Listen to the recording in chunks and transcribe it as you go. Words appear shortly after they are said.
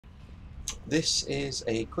This is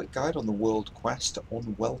a quick guide on the world quest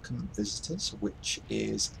Unwelcome Visitors, which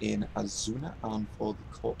is in Azsuna and for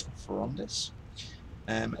the Court of Ferondis.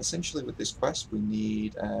 Essentially with this quest we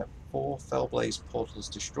need 4 Fellblaze portals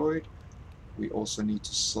destroyed. We also need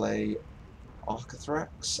to slay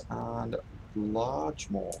Archathrax and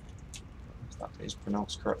Largemore, if that is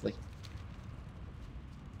pronounced correctly.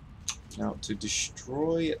 Now, to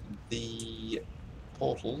destroy the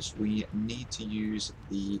portals, we need to use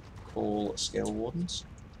the Call Scale Wardens.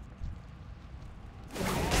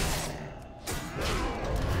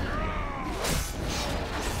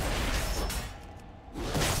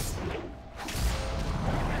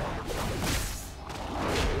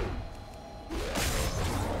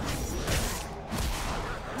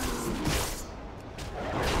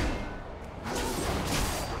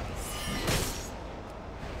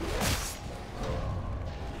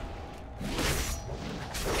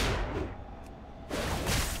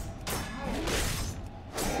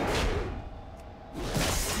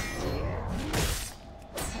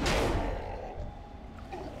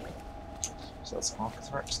 So that's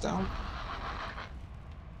Archathrax down.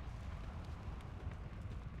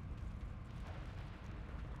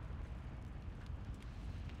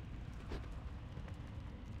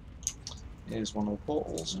 Here's one of the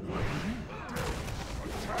portals.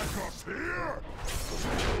 Attack us here!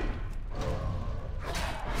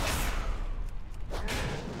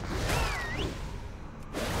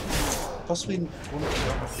 Possibly one that you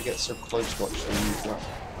don't have to get so close to actually use that.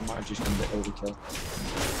 I might have just done a bit overkill.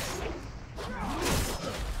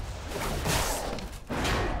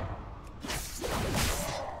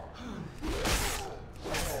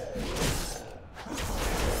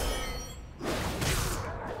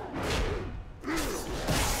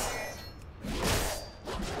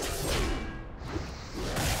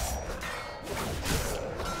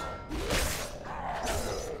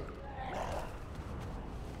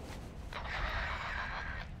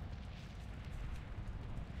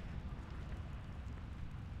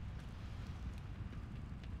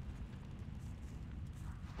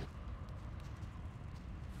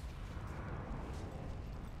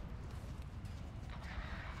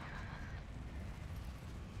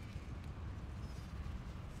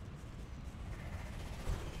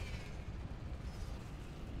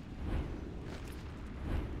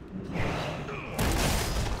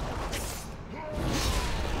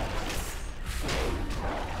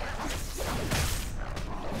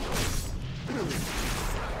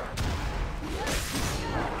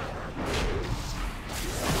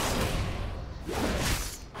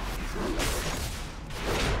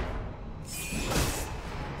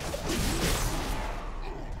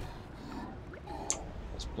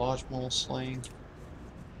 Largemore slain.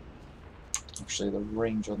 Actually, the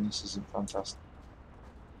range on this isn't fantastic.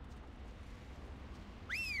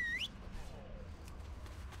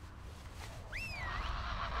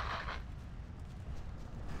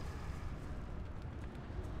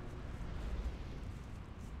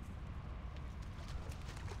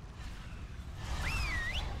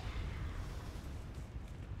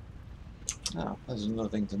 Ah, there's another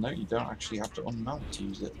thing to note, you don't actually have to unmount to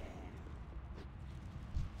use it.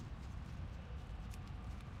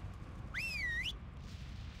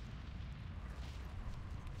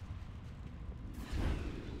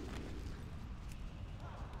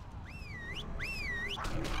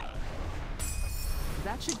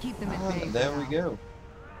 That should keep them at bay. There we go.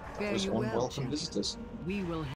 That Fare was you well, Unwelcome champion. Visitors. We will